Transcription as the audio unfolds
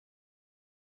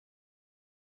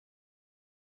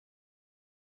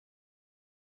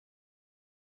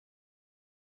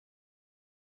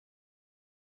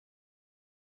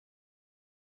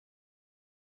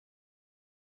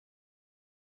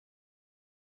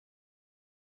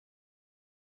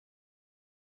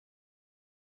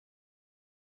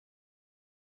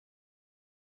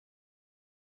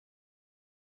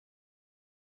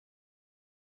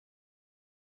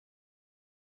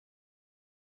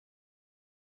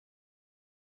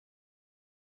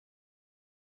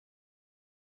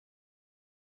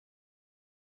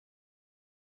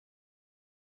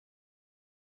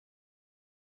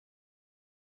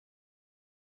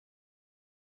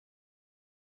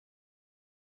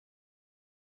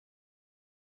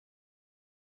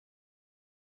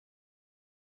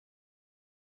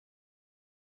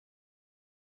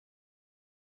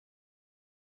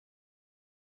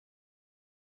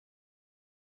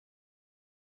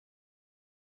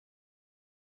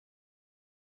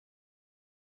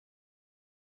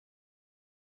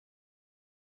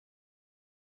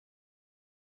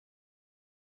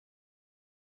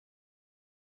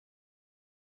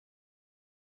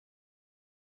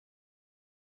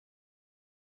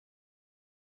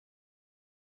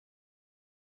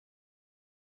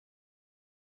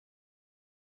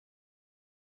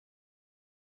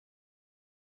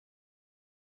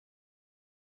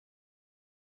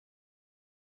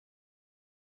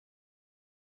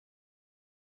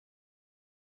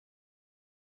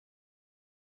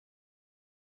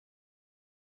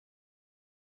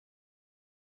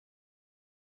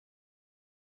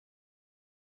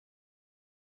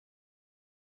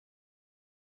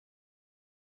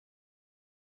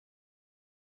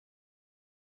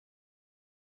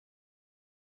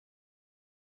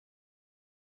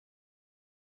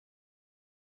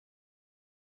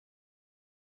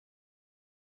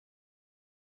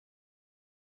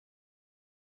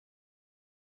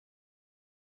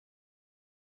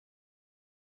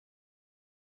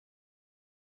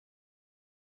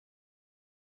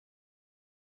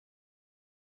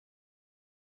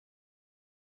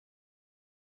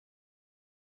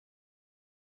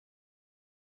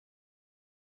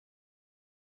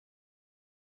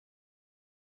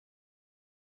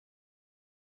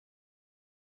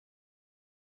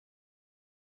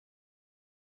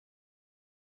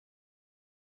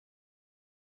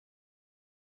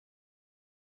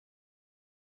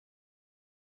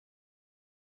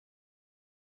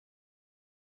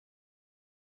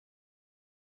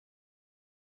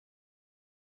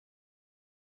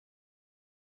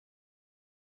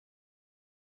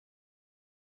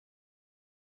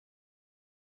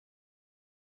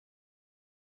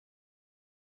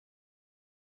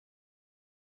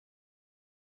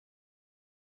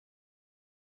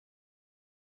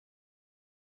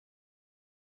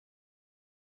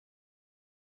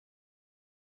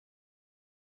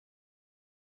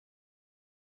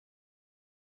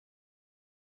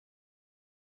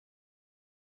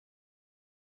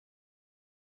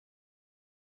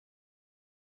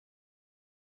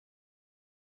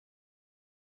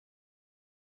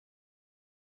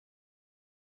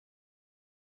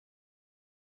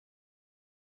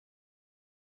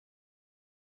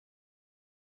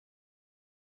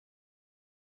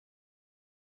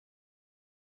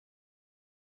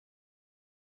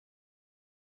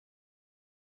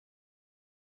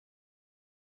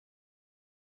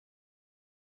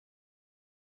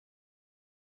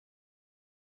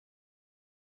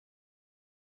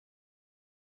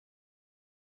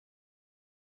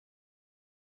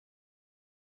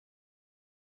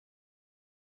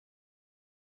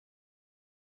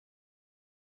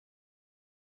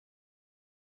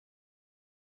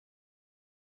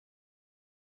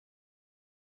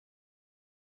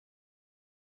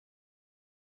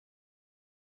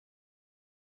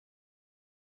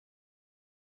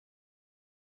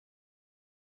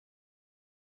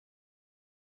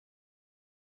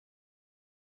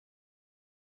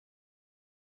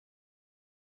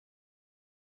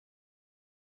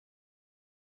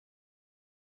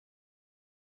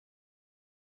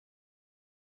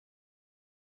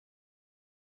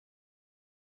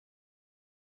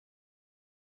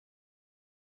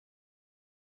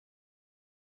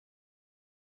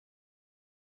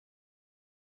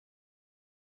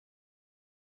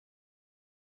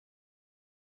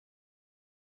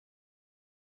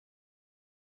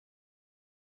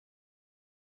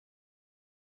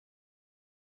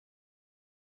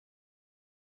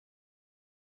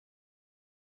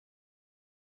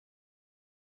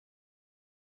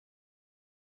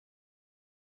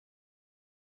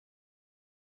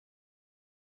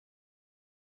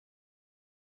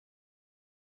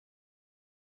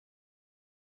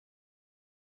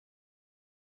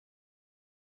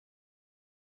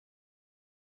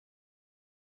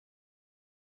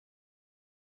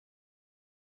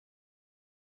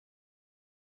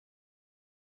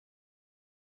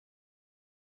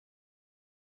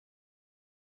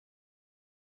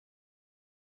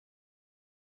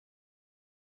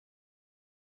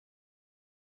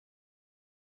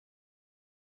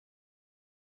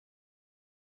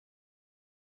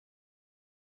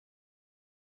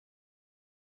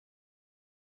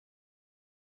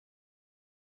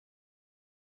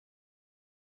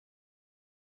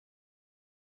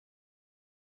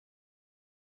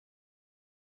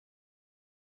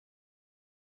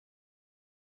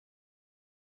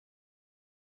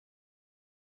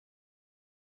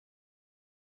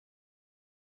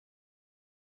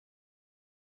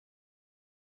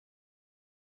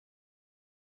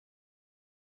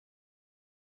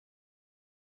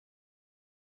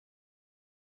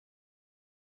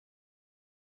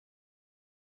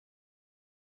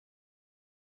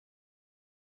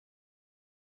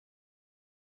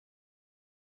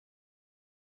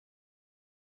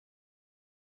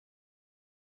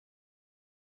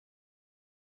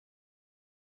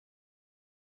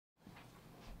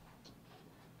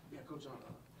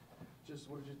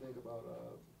what did you think about,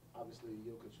 obviously,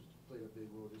 Jokic played a big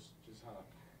role, what did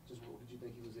you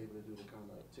think he was able to do to kind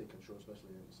of take control,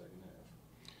 especially in the second half?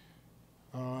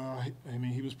 I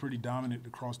mean, he was pretty dominant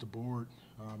across the board.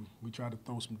 We tried to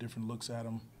throw some different looks at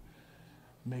him,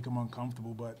 make him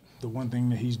uncomfortable, but the one thing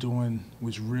that he's doing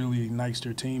which really ignites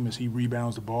their team is he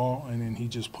rebounds the ball and then he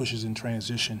just pushes in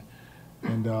transition.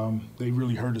 And they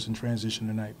really hurt us in transition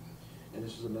tonight. And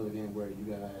this was another game where you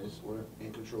guys were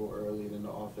in control early, and then the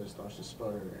offense starts to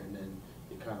sputter, and then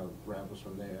it kind of ravels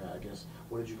from there, I guess.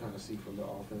 What did you kind of see from the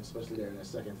offense, especially there in that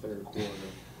second, third quarter,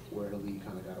 where the lead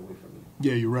kind of got away from you?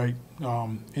 Yeah, you're right.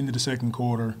 Into the second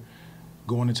quarter,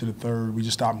 going into the third, we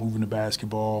just stopped moving the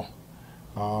basketball,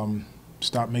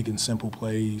 stopped making simple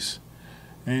plays.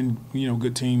 And, you know,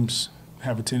 good teams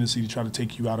have a tendency to try to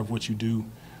take you out of what you do.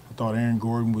 I thought Aaron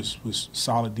Gordon was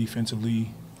solid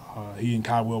defensively. He and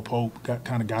Kywell Pope got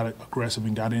aggressive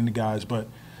and got into guys. But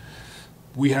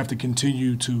we have to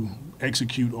continue to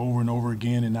execute over and over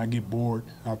again and not get bored.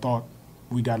 I thought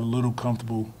we got a little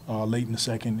comfortable late in the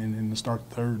second and in the start of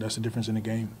the third. That's the difference in the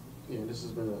game. Yeah, and this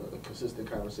has been a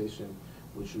consistent conversation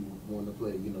with you wanting to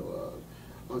play,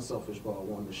 unselfish ball,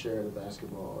 wanting to share the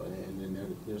basketball, and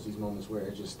then there's these moments where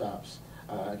it just stops.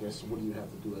 I guess, what do you have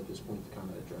to do at this point to kind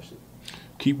of address it?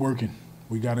 Keep working.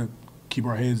 We got to keep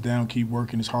our heads down, keep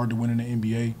working. It's hard to win in the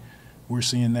NBA. We're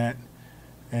seeing that.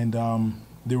 And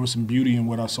there was some beauty in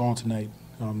what I saw tonight.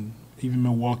 Even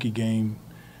Milwaukee game,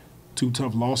 2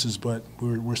 tough losses, but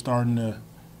we're starting to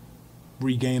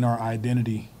regain our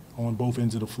identity on both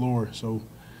ends of the floor. So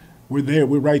we're there.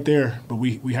 We're right there, but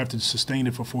we have to sustain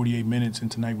it for 48 minutes, and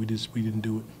tonight we didn't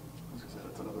do it.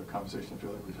 That's another conversation I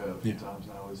feel like we've had a few times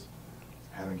now is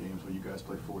having games where you guys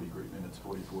play 40 great minutes,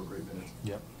 44 great minutes.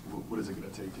 Yep. What is it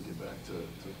going to take to get back to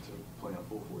playing on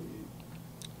full 48?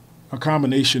 A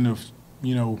combination of,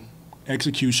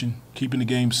 execution, keeping the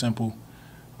game simple.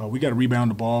 We got to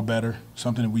rebound the ball better,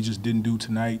 something that we just didn't do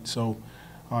tonight. So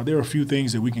there are a few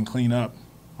things that we can clean up.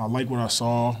 I like what I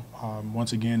saw.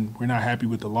 Once again, we're not happy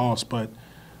with the loss, but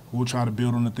we'll try to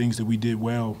build on the things that we did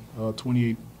well.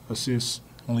 28 assists,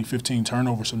 only 15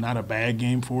 turnovers, so not a bad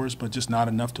game for us, but just not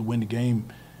enough to win the game.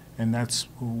 And that's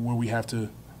where we have to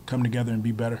come together and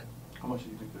be better. How much do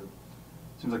you think that –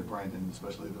 it seems like Brandon,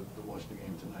 especially the Washington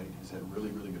game tonight, has had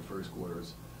really, really good first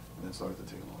quarters and then started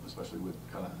to tail off, especially with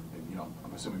kind of,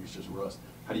 I'm assuming it's just rust.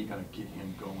 How do you kind of get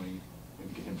him going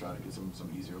and get him trying to get some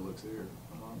easier looks there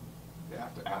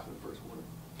after the first quarter?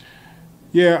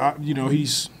 Yeah,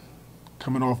 he's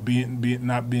coming off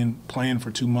not being playing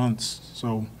for 2 months,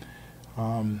 so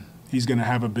he's going to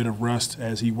have a bit of rust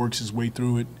as he works his way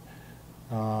through it.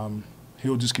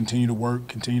 He'll just continue to work,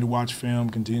 continue to watch film,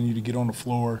 continue to get on the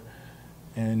floor,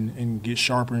 and get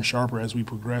sharper and sharper as we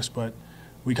progress. But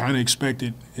we kind of expect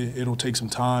it'll take some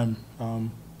time.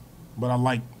 But I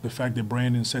like the fact that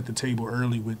Brandon set the table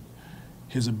early with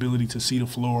his ability to see the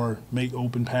floor, make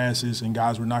open passes, and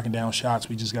guys were knocking down shots.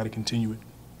 We just got to continue it.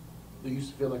 Do you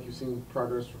feel like you've seen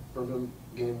progress from him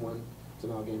game 1 to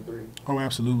now game 3? Oh,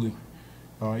 absolutely.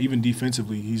 Even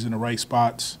defensively, he's in the right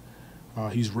spots.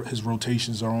 His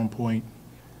rotations are on point.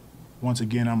 Once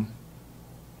again,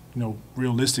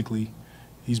 realistically,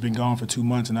 he's been gone for 2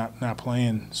 months and not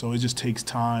playing, so it just takes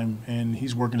time, and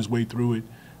he's working his way through it.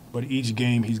 But each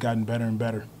game, he's gotten better and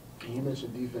better. And you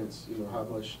mentioned defense. How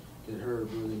much did Herb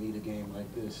really need a game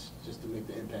like this just to make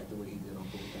the impact the way he did on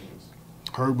both ends?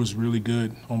 Herb was really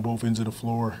good on both ends of the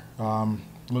floor.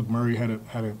 Look, Murray had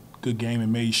a good game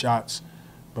and made shots,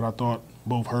 but I thought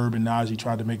both Herb and Naji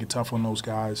tried to make it tough on those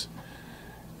guys.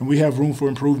 And we have room for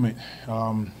improvement.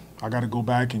 I got to go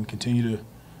back and continue to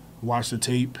watch the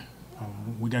tape.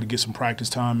 We got to get some practice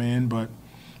time in, but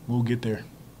we'll get there.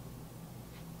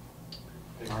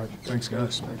 All right, thanks,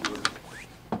 guys. Thank you.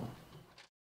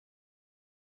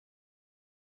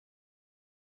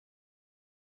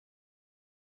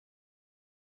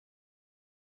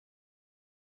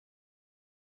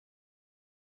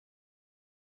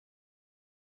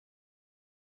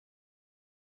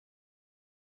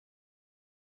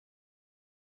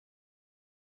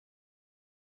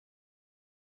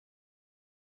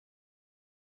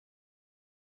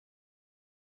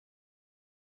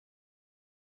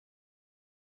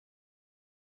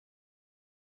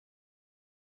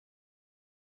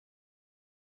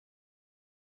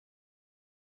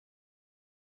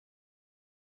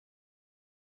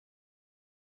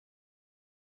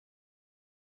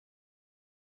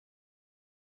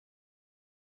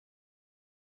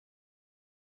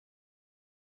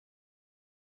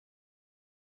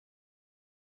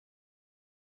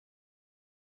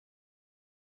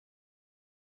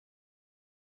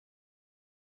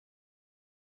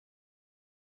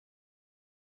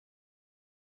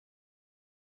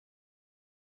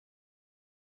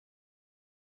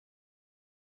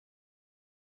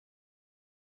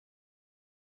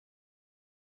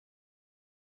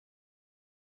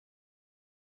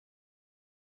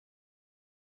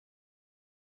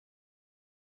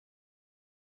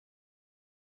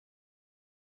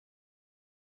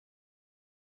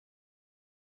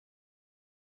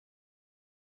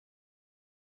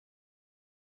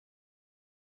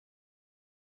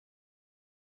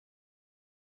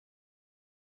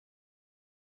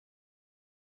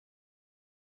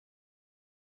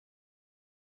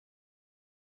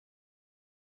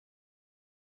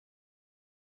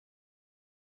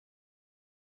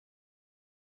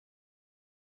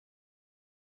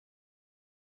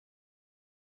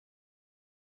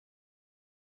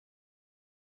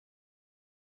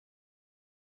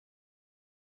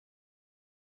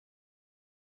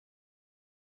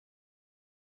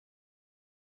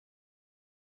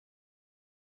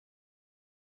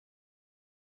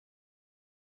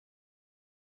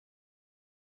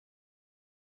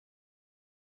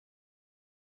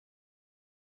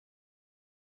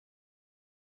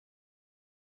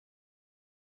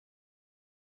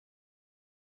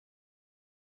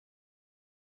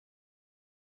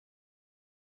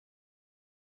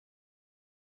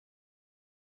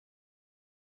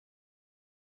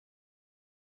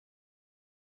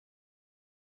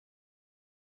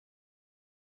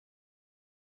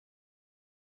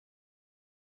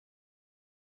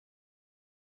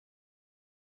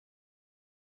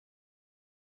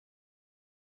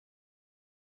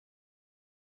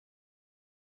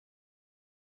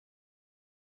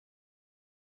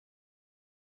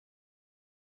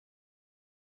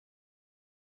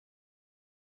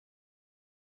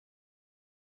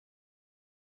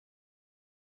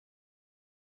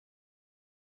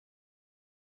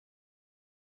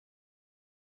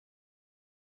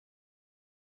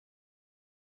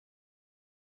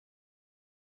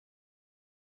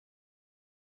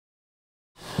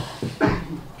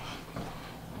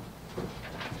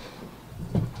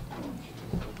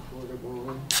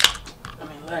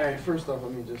 All right, first off, I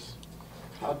mean, just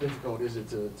how difficult is it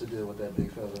to deal with that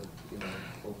big fella, you know,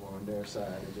 over on their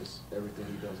side and just everything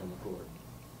he does on the court?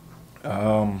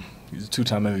 He's a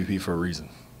two-time MVP for a reason.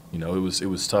 You know, it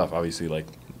was tough. Obviously, like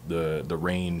the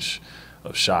range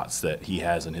of shots that he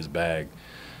has in his bag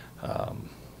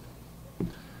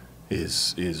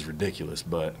is ridiculous.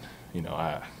 But you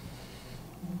know,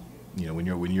 when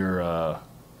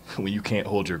you can't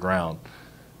hold your ground,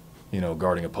 you know,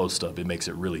 guarding a post up, it makes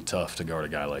it really tough to guard a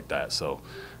guy like that. So,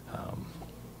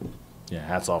 yeah,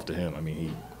 hats off to him. I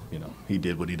mean, he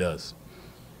did what he does.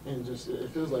 And just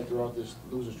it feels like throughout this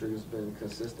losing streak has been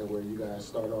consistent where you guys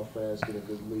start off fast, get a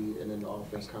good lead, and then the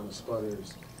offense kind of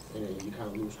sputters, and then you kind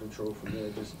of lose control from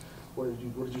there. Just what did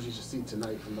you just see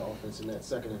tonight from the offense in that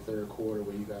second and third quarter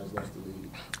where you guys lost the lead?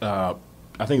 I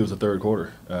think it was the third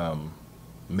quarter,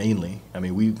 mainly. I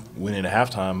mean, we went into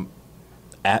halftime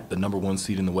at the number 1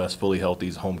 seed in the West, fully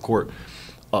healthy's home court,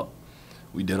 up.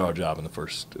 We did our job in the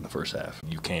first half.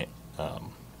 You can't.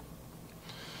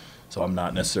 So I'm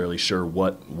not necessarily sure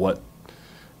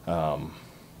how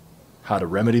to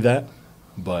remedy that,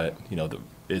 but you know,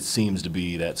 it seems to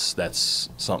be that's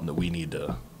something that we need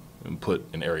to put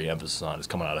an area of emphasis on, is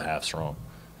coming out of half strong.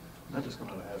 Not just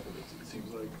coming out of half, but it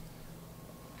seems like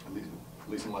at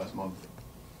least in the last month,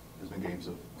 there's been games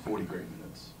of 40 great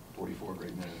minutes, 44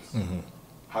 great minutes. Mm-hmm.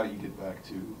 How do you get back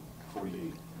to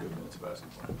 48 good minutes of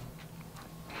basketball?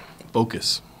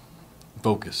 Focus.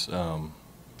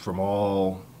 From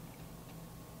all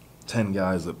 10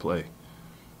 guys that play,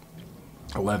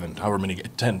 11, however many,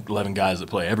 10, 11 guys that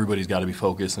play, everybody's got to be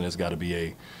focused, and it's got to be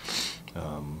a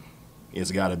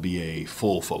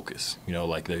full focus. You know,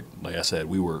 like I said,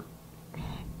 we were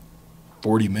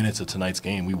 40 minutes of tonight's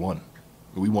game, we won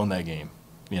that game.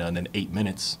 You know, and then 8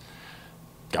 minutes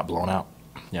got blown out.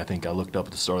 Yeah, I think I looked up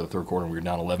at the start of the third quarter and we were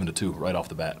down 11-2 right off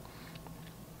the bat.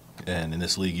 And in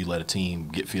this league, you let a team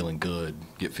get feeling good,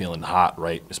 get feeling hot,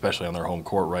 right, especially on their home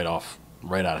court right out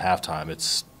of halftime.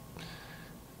 It's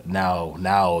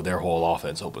now their whole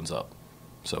offense opens up.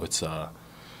 So it's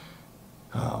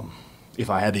if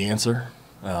I had the answer,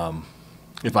 it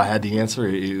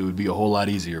would be a whole lot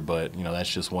easier. But you know, that's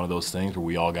just one of those things where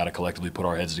we all got to collectively put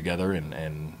our heads together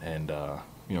and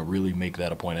you know, really make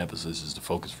that a point of emphasis, is to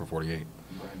focus for 48.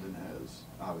 Brandon has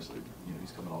obviously, you know,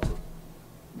 he's coming off of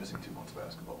missing 2 months of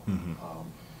basketball. Mm-hmm.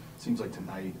 Seems like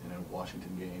tonight in a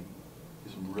Washington game,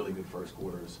 there's some really good first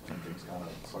quarters and things kind of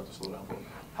start to slow down for him.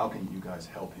 How can you guys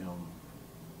help him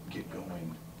get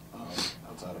going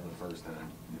outside of the first and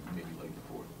maybe late in the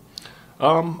fourth?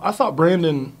 I thought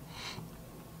Brandon.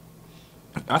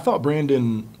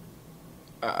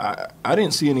 I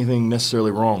didn't see anything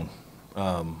necessarily wrong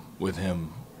with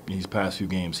him these past few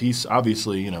games. He's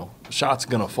obviously, you know, shots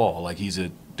gonna fall. Like,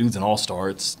 dude's an all-star.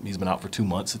 He's been out for 2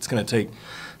 months. It's gonna take,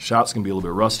 shots can be a little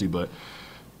bit rusty, but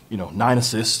you know, 9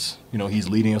 assists. You know, he's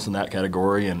leading us in that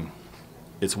category, and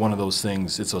it's one of those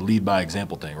things. It's a lead by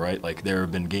example thing, right? Like, there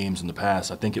have been games in the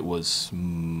past. I think it was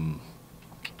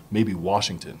maybe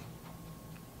Washington.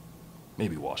 I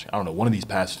don't know. One of these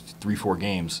past 3-4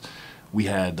 games, we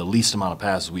had the least amount of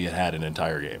passes we had in an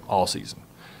entire game all season.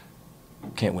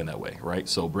 Can't win that way, right?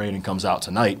 So Brandon comes out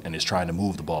tonight and is trying to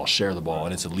move the ball, share the ball,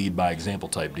 and it's a lead by example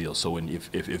type deal. So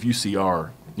if you see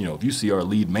our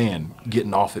lead man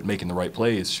getting off it, making the right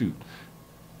plays, shoot,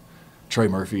 Trey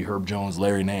Murphy, Herb Jones,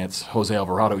 Larry Nance, Jose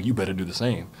Alvarado, you better do the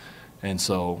same. And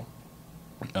so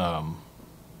we're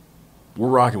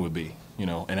rocking with B, you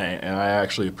know, and I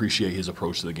actually appreciate his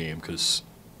approach to the game, because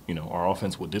you know, our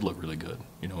offense did look really good,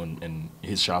 you know, and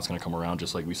his shot's going to come around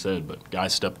just like we said, but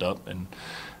guys stepped up, and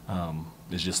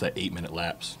it's just that 8-minute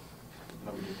lapse.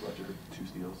 Now we just lectured 2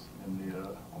 steals on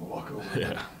the walkover.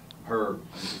 Yeah. Herb,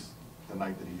 just the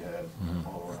night that he had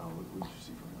all around, what did you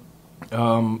see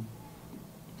from him?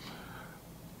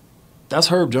 That's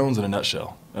Herb Jones in a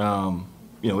nutshell.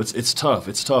 You know, it's tough.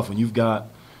 It's tough when you've got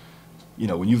a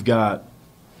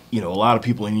lot of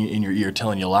people in your ear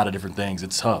telling you a lot of different things.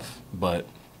 It's tough, but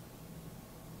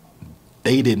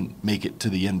they didn't make it to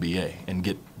the NBA and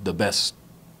get the best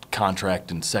contract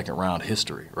in second round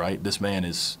history, right? This man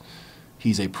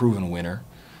he's a proven winner,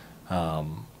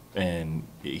 and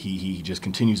he just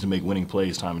continues to make winning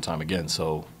plays time and time again.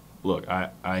 So, look,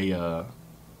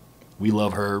 we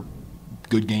love her.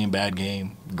 Good game, bad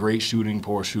game, great shooting,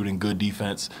 poor shooting, good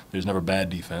defense. There's never bad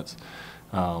defense,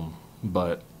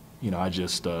 but you know,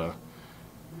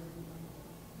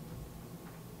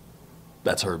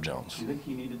 that's Herb Jones. Do you think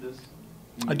he needed this?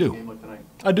 I do. A game like tonight?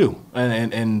 I do,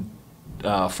 and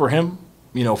for him,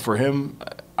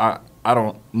 I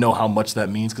don't know how much that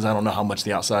means, because I don't know how much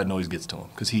the outside noise gets to him,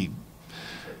 because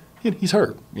he's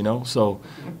hurt, you know. So,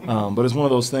 but it's one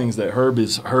of those things that Herb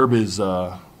was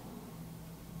a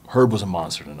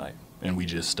monster tonight, and we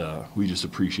just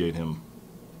appreciate him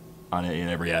in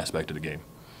every aspect of the game.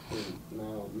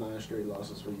 Now, 9 straight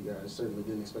losses for you guys. Certainly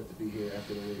didn't expect to be here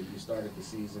after the way you started the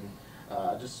season.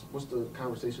 What's the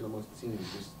conversation amongst the team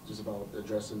just about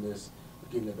addressing this,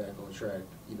 getting it back on track,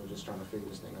 just trying to figure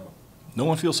this thing out? No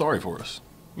one feels sorry for us.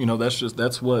 That's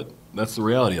the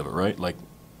reality of it, right? Like,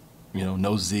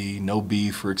 no Z, no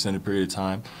B for extended period of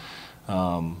time.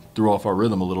 Threw off our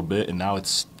rhythm a little bit, and now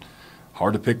it's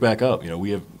hard to pick back up.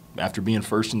 We have, after being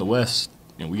first in the West,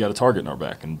 we got a target in our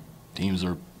back, and teams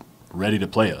are ready to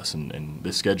play us, and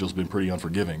this schedule's been pretty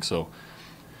unforgiving. So,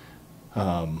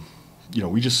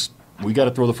 we got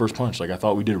to throw the first punch. Like, I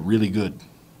thought we did really good.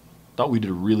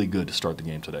 To start the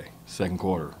game today. Second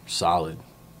quarter, solid.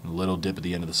 A little dip at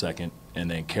the end of the second, and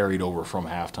then carried over from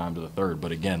halftime to the third.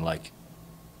 But again, like,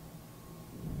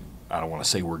 I don't want to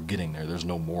say we're getting there. There's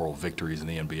no moral victories in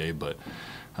the NBA, but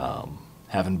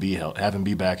having B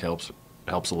back helps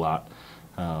a lot.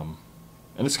 And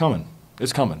it's coming.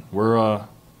 It's coming. We're not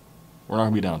gonna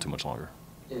be down too much longer.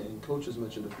 And Coach has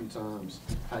mentioned a few times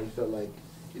how you felt like,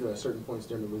 at certain points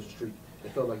during the losing streak,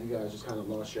 it felt like you guys just kind of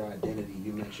lost your identity.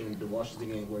 You mentioned the Washington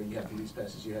game where you had the least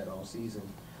passes you had all season.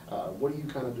 What do you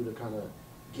kind of do to kind of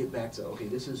get back to, okay,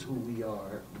 this is who we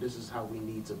are, this is how we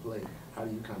need to play? How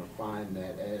do you kind of find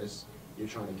that as you're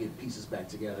trying to get pieces back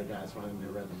together, guys finding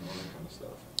their rhythm, all that kind of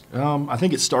stuff? I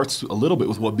think it starts a little bit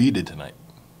with what B did tonight.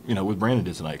 What Brandon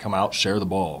did tonight. Come out, share the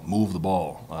ball, move the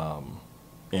ball.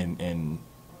 And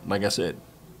like I said,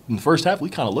 in the first half, we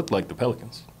kind of looked like the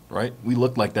Pelicans, right? We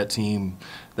looked like that team,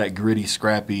 that gritty,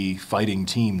 scrappy, fighting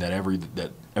team that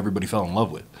everybody fell in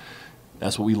love with.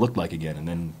 That's what we looked like again, and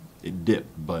then it dipped.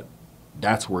 But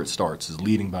that's where it starts, is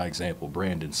leading by example.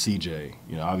 Brandon, CJ,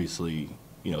 obviously,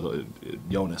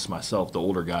 Jonas, myself, the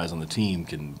older guys on the team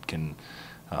can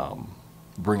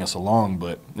bring us along,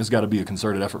 but it's got to be a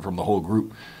concerted effort from the whole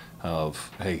group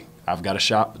of, hey, I've got a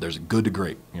shot, but there's a good to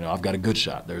great. I've got a good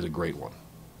shot, there's a great one.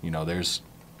 There's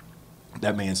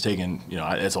that man's taking,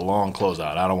 it's a long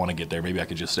closeout. I don't want to get there. Maybe I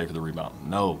could just stay for the rebound.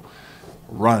 No,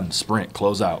 run, sprint,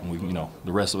 close out, and we,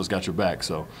 the rest of us got your back.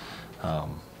 So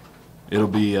it'll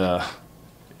be,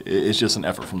 it's just an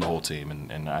effort from the whole team,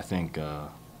 and I think,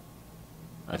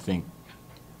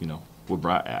 what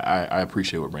I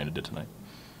appreciate what Brandon did tonight.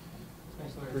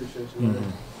 Appreciate you. Mm-hmm.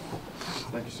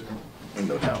 Thank you, sir.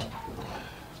 No doubt.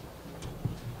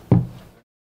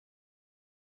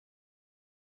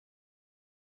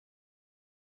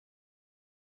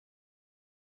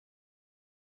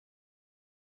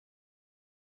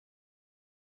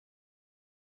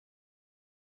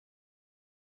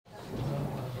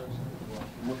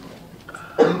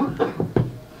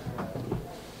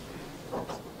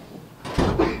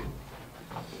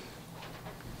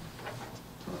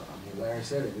 Larry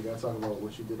said it. We got to talk about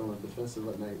what you did on the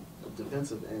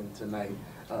defensive end tonight.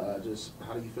 Just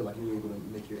how do you feel like you were able to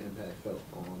make your impact felt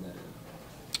on that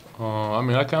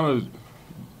end? I kind of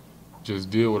just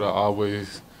did what I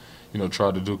always,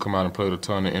 tried to do, come out and play with a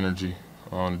ton of energy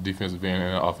on the defensive end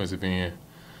and the offensive end.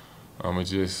 And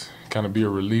just kind of be a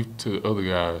relief to the other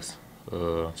guys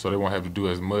so they won't have to do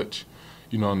as much,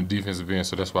 on the defensive end.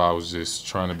 So that's why I was just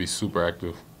trying to be super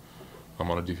active on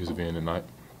the defensive end tonight.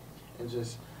 And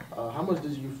just how much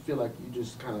did you feel like you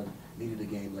just kind of needed a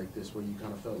game like this where you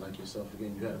kind of felt like yourself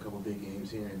again? You had a couple big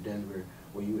games here in Denver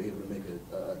where you were able to make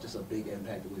just a big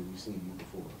impact the way we've seen you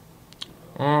before.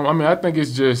 I think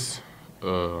it's just,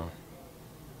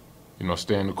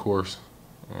 staying the course,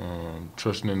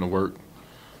 trusting in the work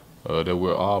that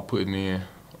we're all putting in.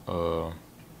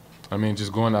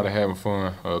 Just going out and having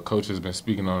fun. Coach has been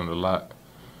speaking on it a lot.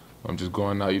 Just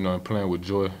going out, and playing with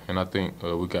joy, and I think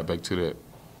we got back to that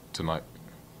tonight,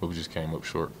 but we just came up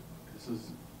short. This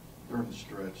is during the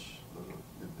stretch.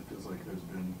 It feels like there's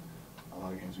been a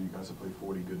lot of games where you guys have played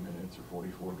 40 good minutes or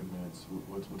 44 good minutes.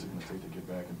 What's it going to take to get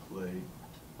back and play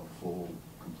a full,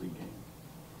 complete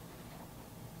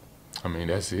game?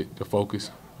 That's it. The focus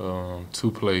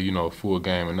to play, a full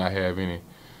game and not have any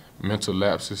mental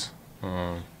lapses.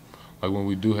 Like when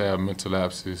we do have mental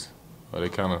lapses, they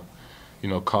kind of,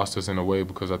 cost us in a way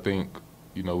because I think,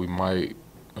 we might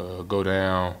go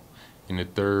down in the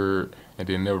third and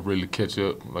then never really catch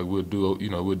up. Like we'll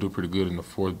do pretty good in the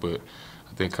fourth, but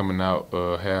I think coming out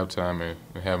halftime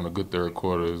and having a good third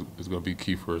quarter is going to be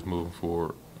key for us moving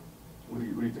forward. What do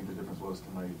you think the difference was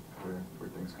tonight where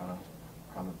things kind of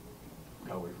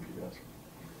got away from you guys?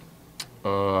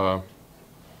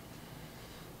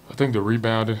 I think the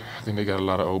rebounding. I think they got a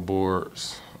lot of old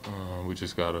boards. We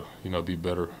just got to, be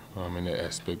better in that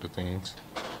aspect of things.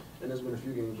 And there's been a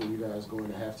few games where you guys go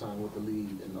into halftime with the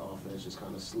lead and the offense just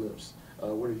kind of slips.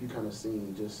 What have you kind of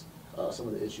seen just some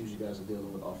of the issues you guys are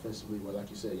dealing with offensively where, like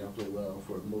you said, y'all play well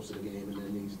for most of the game, and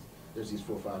then there's these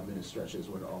 4 or 5 minute stretches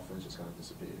where the offense just kind of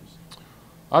disappears?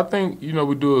 I think,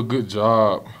 we do a good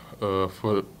job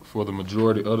for the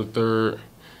majority of the third,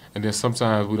 and then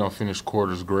sometimes we don't finish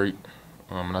quarters great,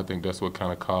 and I think that's what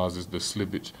kind of causes the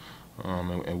slippage,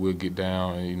 and we'll get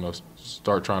down and,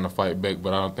 start trying to fight back,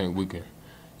 but I don't think we can,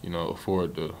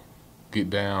 afford to get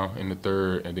down in the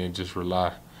third and then just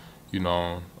rely,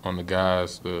 on the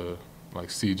guys, like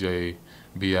CJ,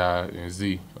 BI, and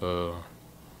Z,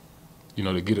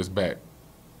 to get us back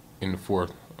in the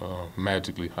fourth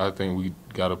magically. I think we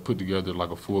got to put together like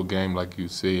a full game, like you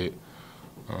said,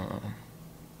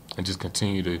 and just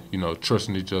continue to, trust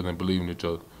in each other and believe in each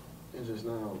other. And just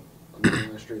now,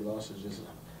 9 straight losses, just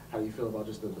how do you feel about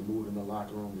just the mood in the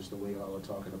locker room, just the way y'all are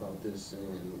talking about this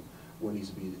and what needs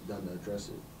to be done to address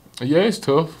it? Yeah, it's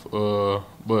tough,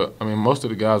 but, most of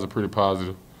the guys are pretty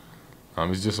positive.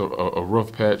 It's just a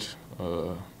rough patch.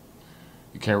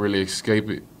 You can't really escape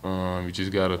it. You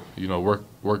just got to,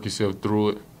 work yourself through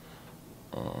it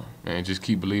and just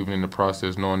keep believing in the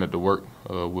process, knowing that the work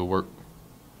will work.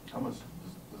 How much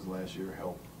does last year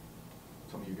help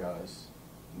some of you guys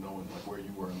knowing like where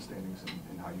you were in the standings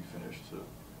and how you finished to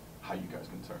how you guys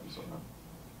can turn this around?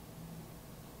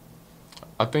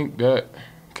 I think that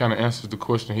kind of answers the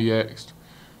question he asked.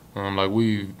 Like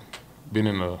we've been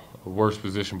in a worse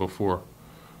position before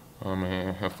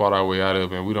and have fought our way out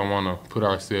of it, and we don't want to put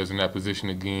ourselves in that position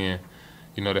again,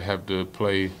 to have to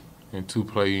play in 2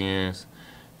 play-ins,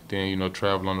 then,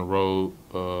 travel on the road.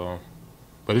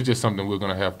 But it's just something we're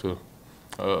going to have to,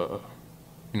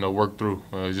 work through.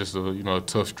 It's just a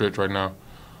tough stretch right now.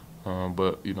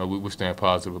 But, we're staying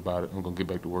positive about it. We're going to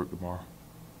get back to work tomorrow.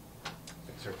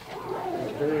 Thank you,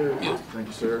 sir. Thank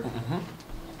you, sir.